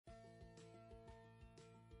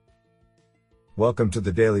Welcome to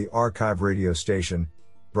the Daily Archive radio station,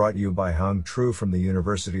 brought you by Hung Tru from the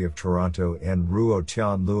University of Toronto and Ruo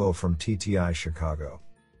Tian Luo from TTI Chicago.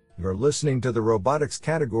 You're listening to the robotics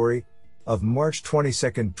category of March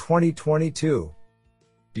 22, 2022.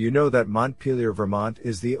 Do you know that Montpelier, Vermont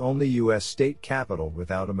is the only U.S. state capital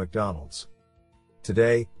without a McDonald's?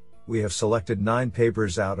 Today, we have selected 9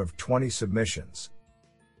 papers out of 20 submissions.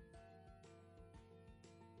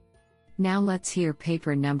 Now let's hear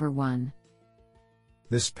paper number 1.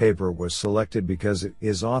 This paper was selected because it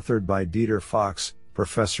is authored by Dieter Fox,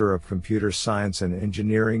 Professor of Computer Science and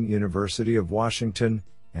Engineering, University of Washington,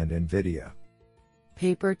 and NVIDIA.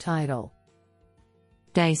 Paper title: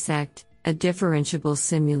 Dissect, a differentiable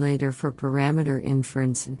simulator for parameter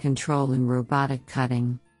inference and control in robotic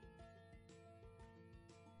cutting.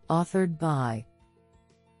 Authored by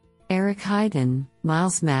Eric Hayden,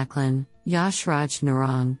 Miles Macklin, Yashraj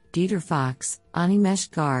Narang, Dieter Fox, Animesh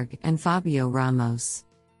Garg, and Fabio Ramos.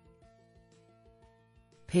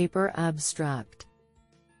 Paper abstract: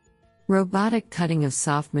 Robotic cutting of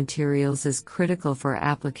soft materials is critical for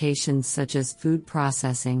applications such as food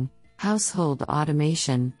processing, household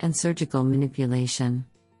automation, and surgical manipulation.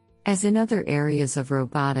 As in other areas of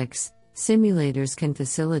robotics, simulators can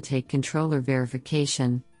facilitate controller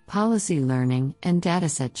verification, policy learning, and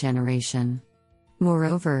dataset generation.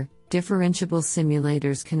 Moreover, differentiable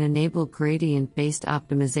simulators can enable gradient-based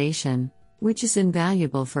optimization, which is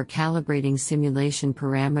invaluable for calibrating simulation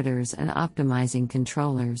parameters and optimizing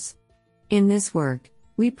controllers. In this work,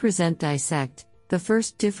 we present Dissect, the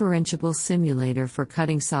first differentiable simulator for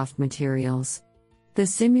cutting soft materials. The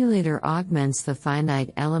simulator augments the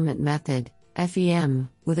finite element method, FEM,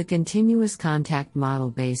 with a continuous contact model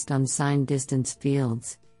based on signed distance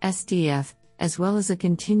fields, SDF, as well as a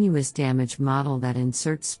continuous damage model that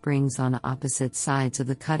inserts springs on opposite sides of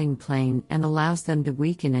the cutting plane and allows them to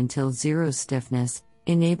weaken until zero stiffness,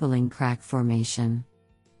 enabling crack formation.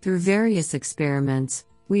 Through various experiments,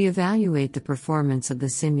 we evaluate the performance of the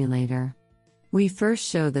simulator. We first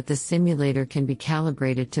show that the simulator can be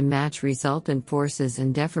calibrated to match resultant forces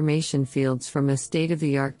and deformation fields from a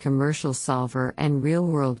state-of-the-art commercial solver and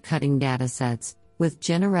real-world cutting datasets, with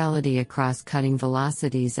generality across cutting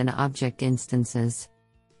velocities and object instances.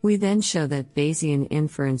 We then show that Bayesian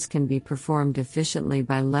inference can be performed efficiently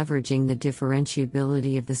by leveraging the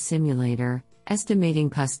differentiability of the simulator,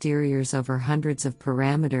 estimating posteriors over hundreds of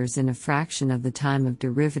parameters in a fraction of the time of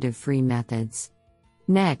derivative-free methods.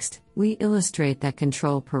 Next, we illustrate that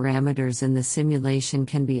control parameters in the simulation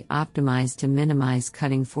can be optimized to minimize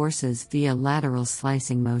cutting forces via lateral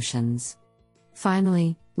slicing motions.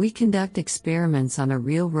 Finally, we conduct experiments on a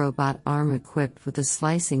real robot arm equipped with a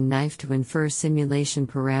slicing knife to infer simulation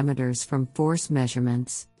parameters from force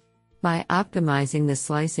measurements. By optimizing the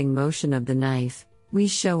slicing motion of the knife, we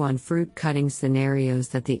show on fruit cutting scenarios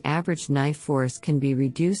that the average knife force can be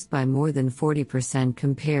reduced by more than 40%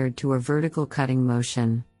 compared to a vertical cutting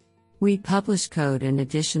motion. We publish code and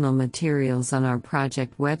additional materials on our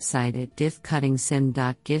project website at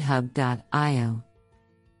diffcuttingsim.github.io.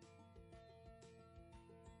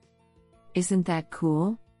 Isn't that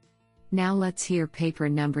cool? Now let's hear paper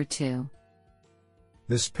number 2.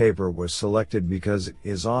 This paper was selected because it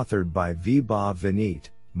is authored by Vibha Vineet,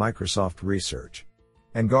 Microsoft Research,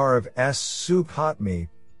 and Gaurav S. Sukhatme,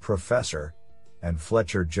 Professor, and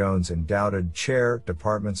Fletcher Jones, Endowed Chair,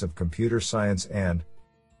 Departments of Computer Science and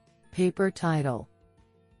Paper title: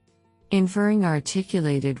 Inferring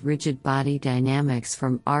Articulated Rigid Body Dynamics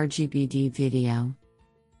from RGBD Video.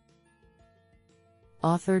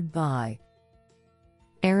 Authored by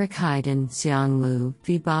Eric Hayden, Xiang Liu,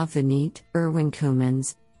 Vibha Vineet, Erwin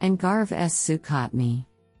Koumans, and Gaurav S. Sukhatme.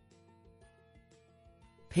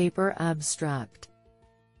 Paper abstract: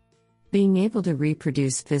 Being able to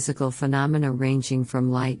reproduce physical phenomena ranging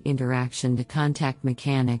from light interaction to contact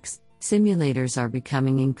mechanics, simulators are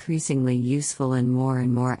becoming increasingly useful in more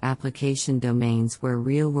and more application domains where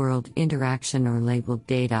real-world interaction or labeled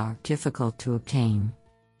data are difficult to obtain.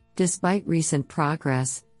 Despite recent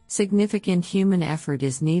progress, significant human effort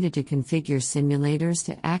is needed to configure simulators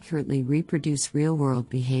to accurately reproduce real-world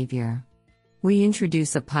behavior. We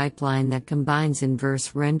introduce a pipeline that combines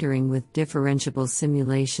inverse rendering with differentiable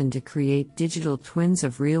simulation to create digital twins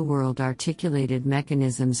of real-world articulated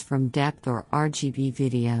mechanisms from depth or RGB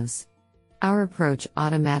videos. Our approach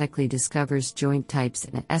automatically discovers joint types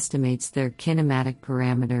and estimates their kinematic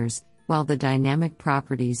parameters, while the dynamic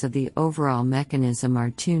properties of the overall mechanism are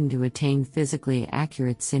tuned to attain physically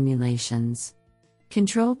accurate simulations.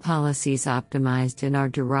 Control policies optimized in our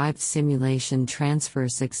derived simulation transfer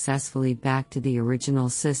successfully back to the original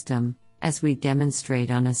system, as we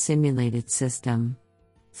demonstrate on a simulated system.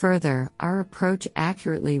 Further, our approach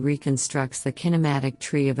accurately reconstructs the kinematic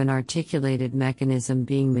tree of an articulated mechanism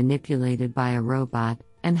being manipulated by a robot,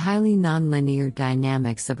 and highly nonlinear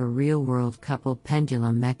dynamics of a real-world coupled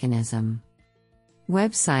pendulum mechanism.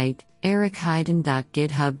 Website,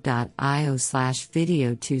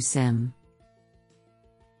 ericheiden.github.io/video2sim.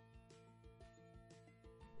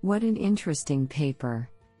 What an interesting paper.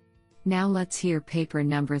 Now let's hear paper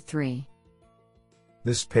number 3.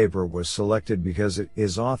 This paper was selected because it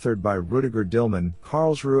is authored by Rüdiger Dillmann,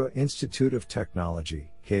 Karlsruhe Institute of Technology,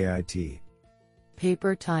 KIT.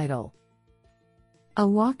 Paper title: A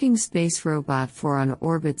Walking Space Robot for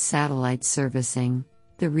On-Orbit Satellite Servicing,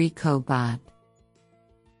 the RecoBot.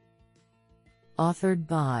 Authored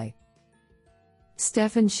by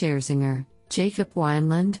Stefan Scherzinger, Jacob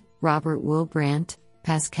Wineland, Robert Wilbrandt,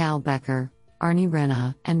 Pascal Becker, Arnie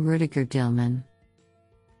Renna, and Rüdiger Dillmann.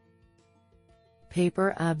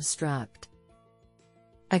 Paper abstract: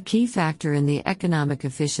 A key factor in the economic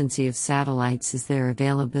efficiency of satellites is their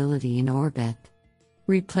availability in orbit.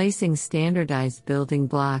 Replacing standardized building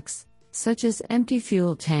blocks, such as empty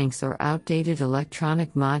fuel tanks or outdated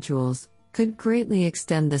electronic modules, could greatly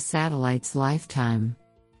extend the satellite's lifetime.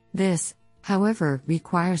 This, however,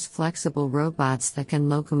 requires flexible robots that can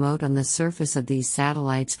locomote on the surface of these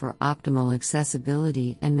satellites for optimal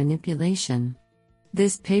accessibility and manipulation.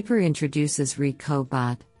 This paper introduces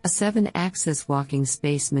RecoBot, a 7-axis walking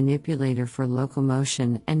space manipulator for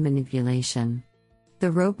locomotion and manipulation. The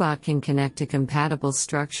robot can connect to compatible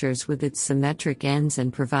structures with its symmetric ends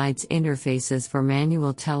and provides interfaces for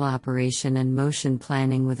manual teleoperation and motion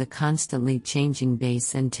planning with a constantly changing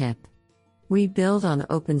base and tip. We build on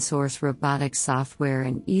open-source robotics software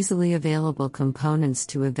and easily available components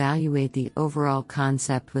to evaluate the overall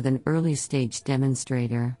concept with an early-stage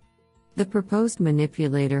demonstrator. The proposed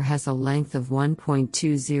manipulator has a length of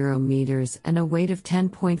 1.20 meters and a weight of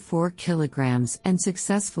 10.4 kilograms and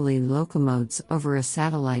successfully locomotes over a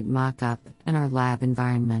satellite mock-up in our lab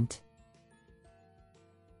environment.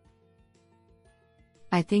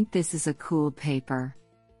 I think this is a cool paper.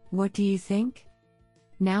 What do you think?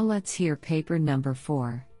 Now let's hear paper number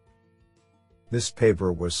 4. This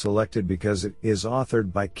paper was selected because it is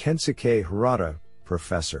authored by Kensuke Hirata,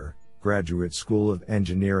 Professor, Graduate School of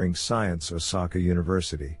Engineering Science, Osaka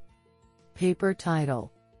University. Paper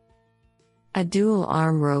title: A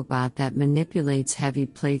dual-arm robot that manipulates heavy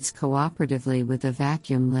plates cooperatively with a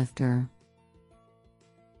vacuum lifter.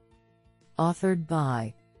 Authored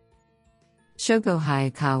by Shogo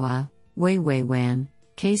Hayakawa, Weiwei Wan,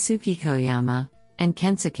 Keisuke Koyama, and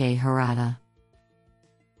Kensuke Hirata.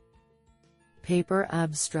 Paper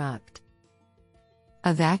abstract: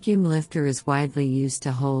 A vacuum lifter is widely used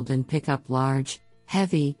to hold and pick up large,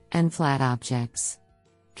 heavy, and flat objects.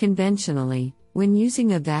 Conventionally, when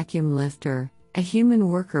using a vacuum lifter, a human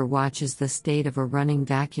worker watches the state of a running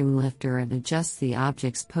vacuum lifter and adjusts the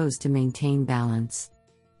object's pose to maintain balance.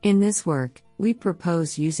 In this work, we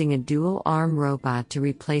propose using a dual-arm robot to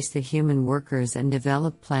replace the human workers and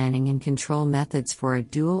develop planning and control methods for a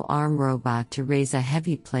dual-arm robot to raise a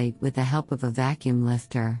heavy plate with the help of a vacuum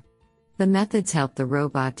lifter. The methods help the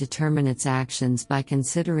robot determine its actions by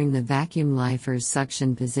considering the vacuum lifter's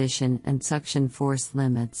suction position and suction force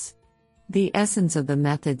limits. The essence of the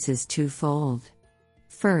methods is twofold.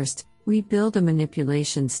 First, we build a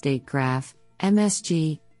manipulation state graph,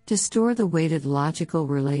 MSG, to store the weighted logical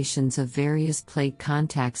relations of various plate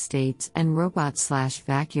contact states and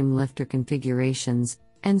robot/vacuum lifter configurations,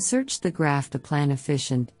 and search the graph to plan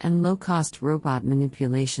efficient and low-cost robot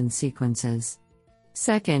manipulation sequences.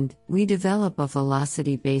 Second, we develop a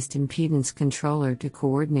velocity-based impedance controller to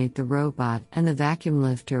coordinate the robot and the vacuum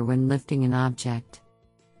lifter when lifting an object.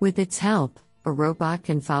 With its help, a robot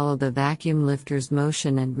can follow the vacuum lifter's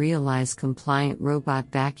motion and realize compliant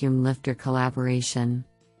robot-vacuum lifter collaboration.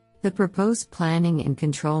 The proposed planning and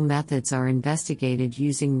control methods are investigated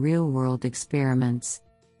using real-world experiments.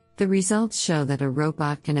 The results show that a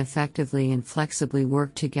robot can effectively and flexibly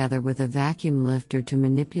work together with a vacuum lifter to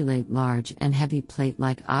manipulate large and heavy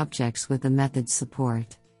plate-like objects with the method's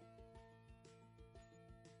support.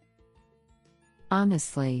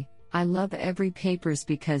 Honestly, I love every papers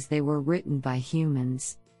because they were written by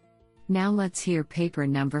humans. Now let's hear paper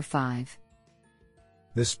number 5.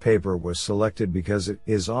 This paper was selected because it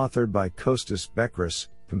is authored by Kostas Bekris,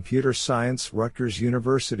 Computer Science, Rutgers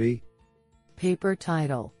University. Paper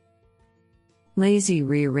title: Lazy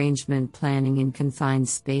Rearrangement Planning in Confined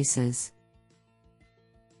Spaces.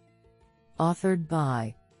 Authored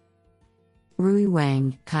by Rui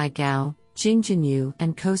Wang, Kai Gao, Jingjin Yu,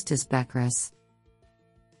 and Kostas Bekris.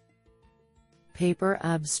 Paper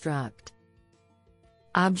abstract: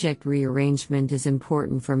 Object rearrangement is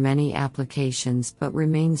important for many applications but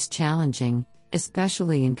remains challenging,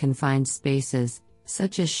 especially in confined spaces,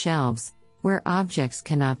 such as shelves, where objects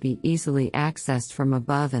cannot be easily accessed from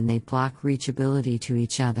above and they block reachability to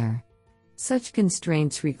each other. Such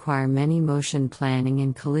constraints require many motion planning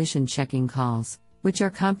and collision checking calls, which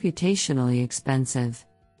are computationally expensive.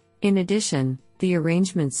 In addition, the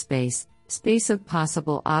arrangement space of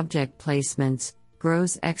possible object placements,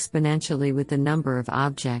 grows exponentially with the number of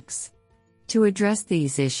objects. To address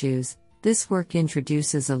these issues, this work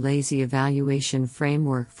introduces a lazy evaluation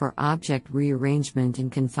framework for object rearrangement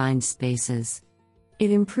in confined spaces.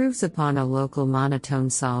 It improves upon a local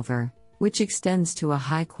monotone solver, which extends to a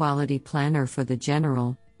high-quality planner for the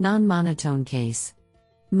general, non-monotone case.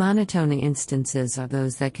 Monotone instances are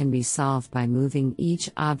those that can be solved by moving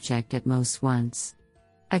each object at most once.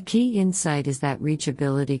 A key insight is that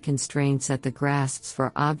reachability constraints at the grasps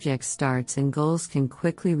for object starts and goals can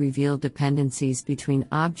quickly reveal dependencies between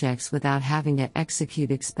objects without having to execute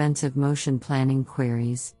expensive motion planning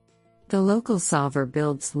queries. The local solver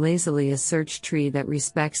builds lazily a search tree that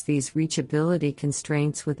respects these reachability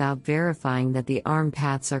constraints without verifying that the arm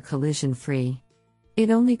paths are collision-free. It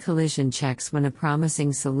only collision checks when a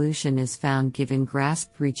promising solution is found given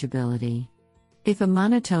grasp reachability. If a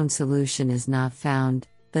monotone solution is not found,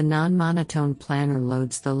 the non-monotone planner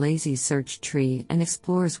loads the lazy search tree and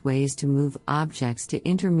explores ways to move objects to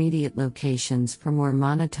intermediate locations from where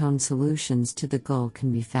monotone solutions to the goal can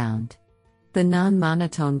be found. The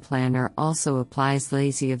non-monotone planner also applies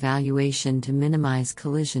lazy evaluation to minimize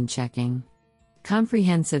collision checking.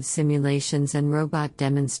 Comprehensive simulations and robot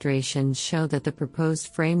demonstrations show that the proposed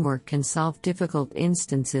framework can solve difficult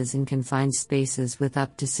instances in confined spaces with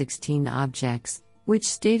up to 16 objects, which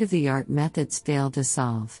state-of-the-art methods fail to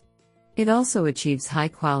solve. It also achieves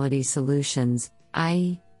high-quality solutions,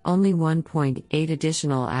 i.e., only 1.8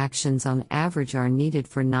 additional actions on average are needed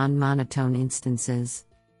for non-monotone instances.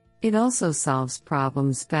 It also solves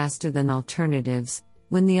problems faster than alternatives,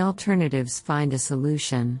 when the alternatives find a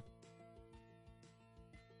solution.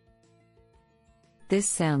 This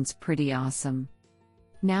sounds pretty awesome.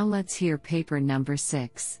 Now let's hear paper number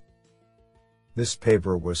 6. This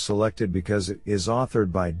paper was selected because it is authored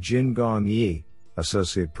by Jingong Yi,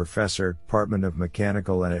 Associate Professor, Department of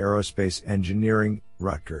Mechanical and Aerospace Engineering,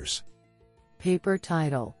 Rutgers. Paper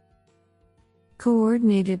title: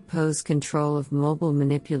 Coordinated Pose Control of Mobile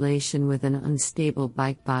Manipulation with an Unstable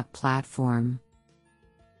BikeBot Platform.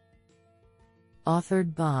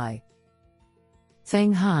 Authored by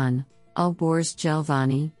Feng Han, Alborz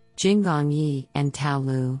Gelvani, Jingong Yi, and Tao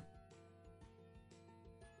Lu.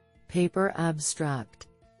 Paper abstract: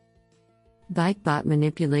 BikeBot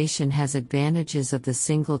manipulation has advantages of the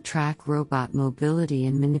single-track robot mobility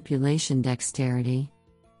and manipulation dexterity.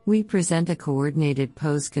 We present a coordinated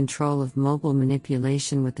pose control of mobile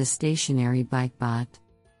manipulation with the stationary BikeBot.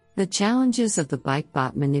 The challenges of the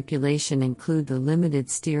BikeBot manipulation include the limited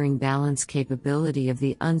steering balance capability of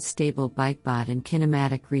the unstable BikeBot and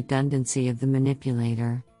kinematic redundancy of the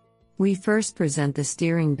manipulator. We first present the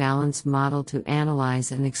steering balance model to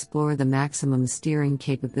analyze and explore the maximum steering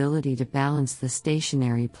capability to balance the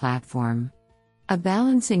stationary platform. A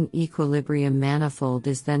balancing equilibrium manifold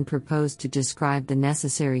is then proposed to describe the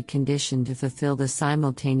necessary condition to fulfill the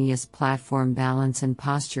simultaneous platform balance and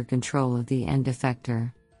posture control of the end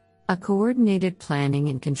effector. A coordinated planning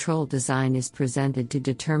and control design is presented to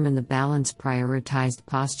determine the balance prioritized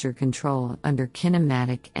posture control under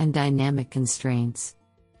kinematic and dynamic constraints.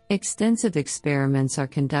 Extensive experiments are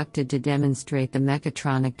conducted to demonstrate the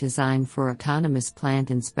mechatronic design for autonomous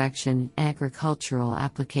plant inspection and agricultural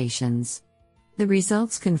applications. The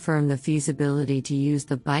results confirm the feasibility to use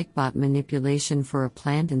the BikeBot manipulation for a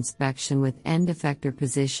plant inspection with end effector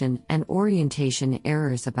position and orientation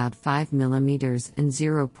errors about 5 mm and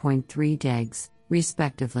 0.3 degs,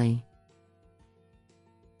 respectively.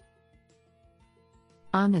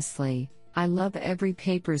 Honestly, I love every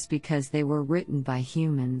papers because they were written by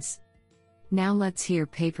humans. Now let's hear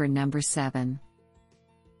paper number 7.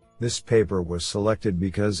 This paper was selected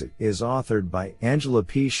because it is authored by Angela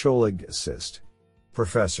P. Scholig, Assist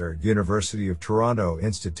Professor, University of Toronto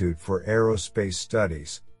Institute for Aerospace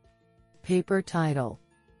Studies. Paper title: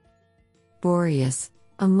 Boreas,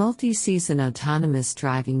 a multi-season autonomous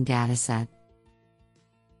driving dataset.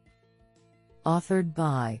 Authored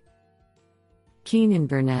by Keenan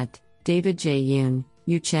Burnett, David J. Yoon,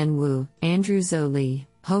 Yuchen Wu, Andrew Zhou Li,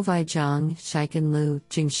 Hovai Zhang, Shiken Liu,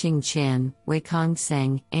 Jingxing Chen, Weikong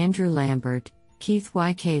Seng, Andrew Lambert, Keith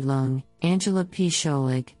Y.K. Leung, Angela P.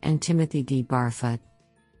 Scholig, and Timothy D. Barfoot.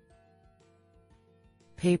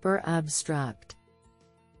 Paper abstract: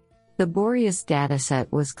 The Boreas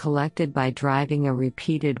dataset was collected by driving a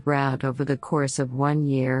repeated route over the course of 1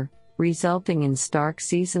 year, resulting in stark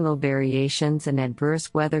seasonal variations and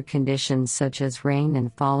adverse weather conditions such as rain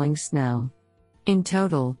and falling snow. In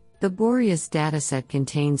total, the Boreas dataset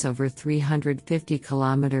contains over 350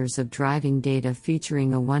 kilometers of driving data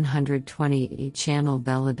featuring a 128-channel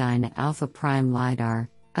Velodyne Alpha Prime LiDAR,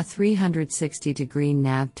 a 360-degree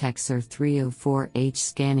Navtexer 304H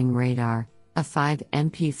scanning radar, a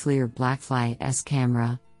 5MP FLIR Blackfly S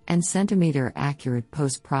camera, and centimeter-accurate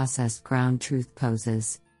post-processed ground truth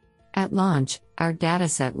poses. At launch, our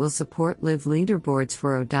dataset will support live leaderboards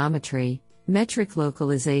for odometry, metric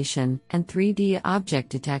localization, and 3D object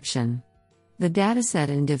detection. The dataset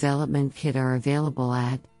and development kit are available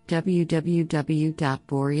at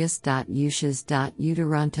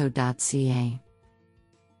www.boreas.ushas.utoronto.ca.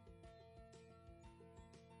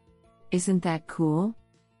 Isn't that cool?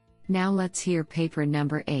 Now let's hear paper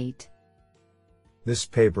number 8. This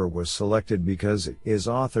paper was selected because it is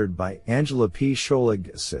authored by Angela P.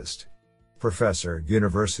 Scholig, Assist. Professor,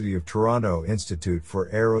 University of Toronto Institute for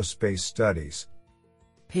Aerospace Studies.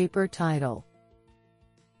 Paper title: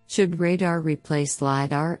 Should radar replace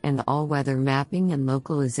LiDAR and all-weather mapping and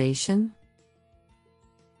localization?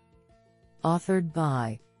 Authored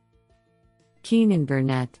by Keenan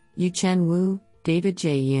Burnett, Yuchen Wu, David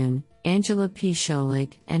J. Yoon, Angela P.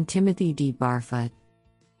 Scholig, and Timothy D. Barfoot.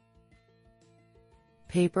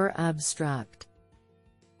 Paper abstract: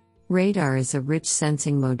 Radar is a rich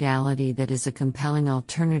sensing modality that is a compelling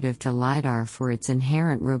alternative to LiDAR for its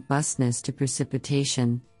inherent robustness to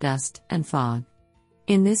precipitation, dust, and fog.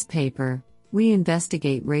 In this paper, we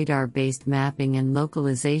investigate radar-based mapping and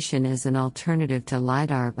localization as an alternative to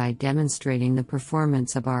LiDAR by demonstrating the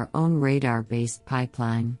performance of our own radar-based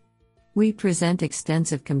pipeline. We present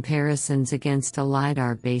extensive comparisons against a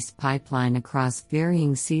LiDAR-based pipeline across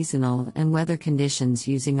varying seasonal and weather conditions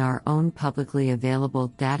using our own publicly available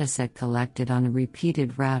dataset collected on a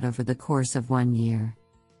repeated route over the course of 1 year.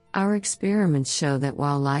 Our experiments show that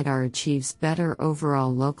while LiDAR achieves better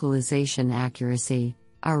overall localization accuracy,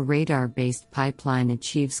 our radar-based pipeline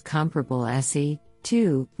achieves comparable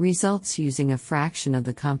SE2 results using a fraction of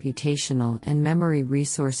the computational and memory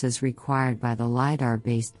resources required by the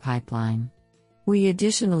LiDAR-based pipeline. We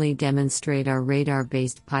additionally demonstrate our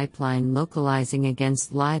radar-based pipeline localizing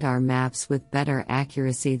against LiDAR maps with better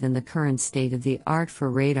accuracy than the current state-of-the-art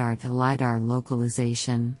for radar-to-LiDAR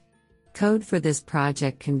localization. Code for this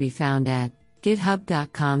project can be found at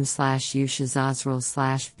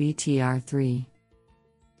github.com/ushasazral/vtr3.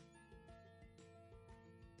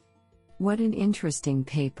 What an interesting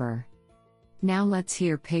paper. Now let's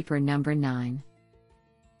hear paper number 9.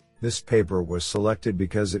 This paper was selected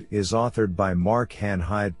because it is authored by Mark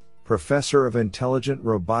Hanhide, Professor of Intelligent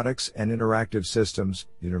Robotics and Interactive Systems,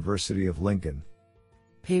 University of Lincoln.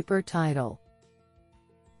 Paper title: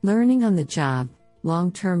 Learning on the Job,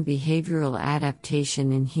 Long-Term Behavioral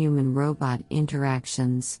Adaptation in Human-Robot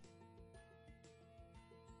Interactions.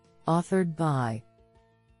 Authored by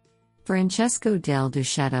Francesco Del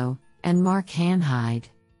Ducetto and Mark Hanhide.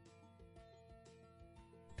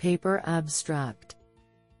 Paper abstract: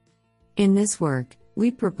 In this work, we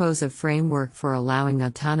propose a framework for allowing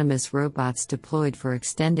autonomous robots deployed for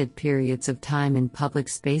extended periods of time in public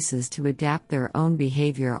spaces to adapt their own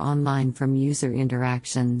behavior online from user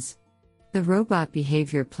interactions. The robot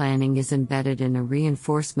behavior planning is embedded in a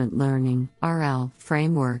reinforcement learning (RL)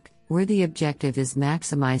 framework, where the objective is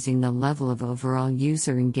maximizing the level of overall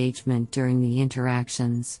user engagement during the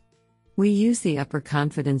interactions. We use the Upper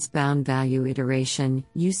Confidence Bound Value Iteration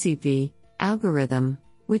 (UCB) algorithm,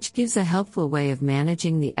 which gives a helpful way of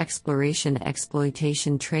managing the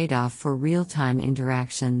exploration-exploitation trade-off for real-time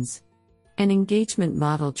interactions. An engagement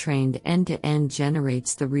model trained end-to-end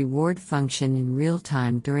generates the reward function in real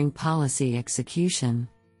time during policy execution.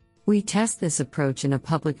 We test this approach in a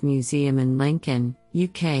public museum in Lincoln,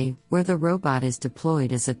 UK, where the robot is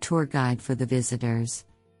deployed as a tour guide for the visitors.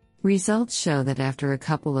 Results show that after a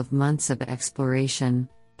couple of months of exploration,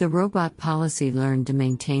 the robot policy learned to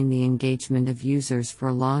maintain the engagement of users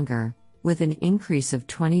for longer, with an increase of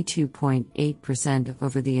 22.8%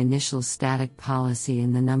 over the initial static policy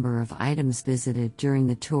in the number of items visited during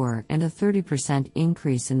the tour and a 30%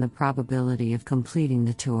 increase in the probability of completing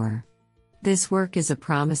the tour. This work is a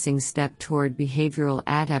promising step toward behavioral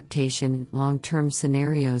adaptation in long-term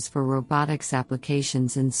scenarios for robotics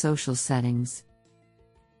applications in social settings.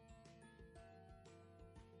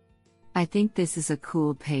 I think this is a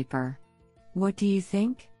cool paper. What do you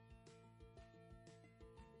think?